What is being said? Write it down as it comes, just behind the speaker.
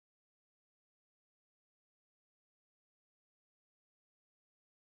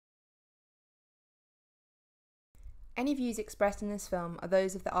Any views expressed in this film are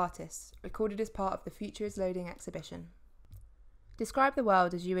those of the artists, recorded as part of the Future is Loading exhibition. Describe the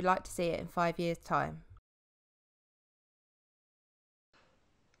world as you would like to see it in 5 years' time.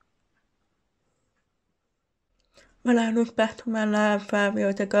 When I look back to my life 5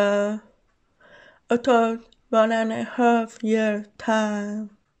 years ago, I thought 1.5 years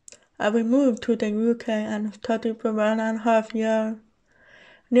time, I will move to the UK and study for 1.5 years,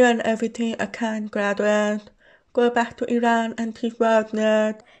 learn everything I can, graduate, go back to Iran and teach world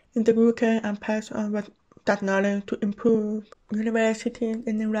nerds in the UK and pass on that knowledge to improve universities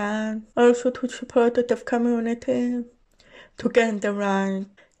in Iran, also to support the deaf community, to gain the right.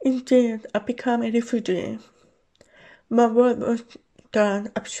 Instead, I become a refugee. My world was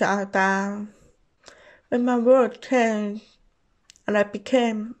turned upside down. When my world changed and I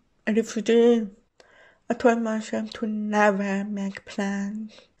became a refugee, I told myself to never make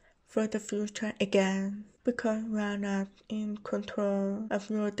plans for the future again, because we are not in control of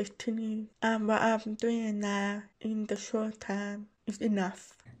your destiny. And what I'm doing now in the short term is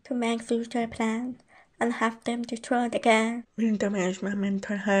enough to make future plans and have them destroyed again will damage my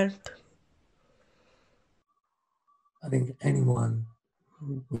mental health. I think anyone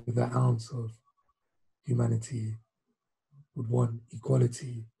with an ounce of humanity would want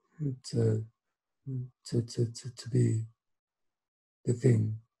equality to be the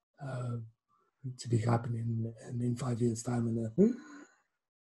thing to be happening in 5 years' time, and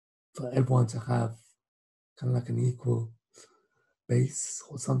for everyone to have kind of like an equal base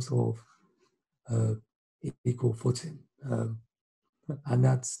or some sort of equal footing, and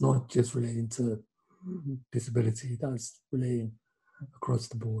that's not just relating to disability, that's relating across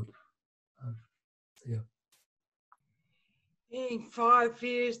the board. So yeah. In 5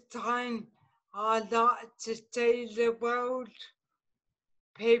 years' time, I'd like to see the world,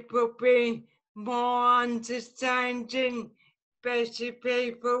 people being more understanding, better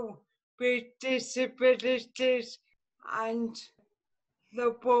people with disabilities, and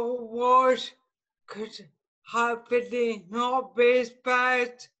the world could hopefully not be as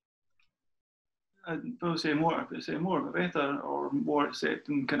bad. I'd probably say more of a better or more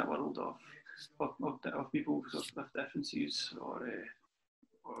accepting kind of world of people with differences or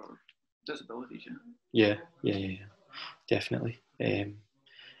disabilities. Yeah, definitely.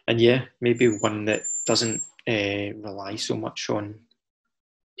 And yeah, maybe one that doesn't rely so much on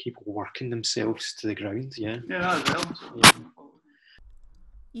people working themselves to the ground. Yeah, as well. Yeah.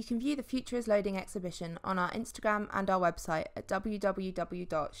 You can view the Future is Loading exhibition on our Instagram and our website at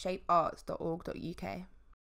www.shapearts.org.uk.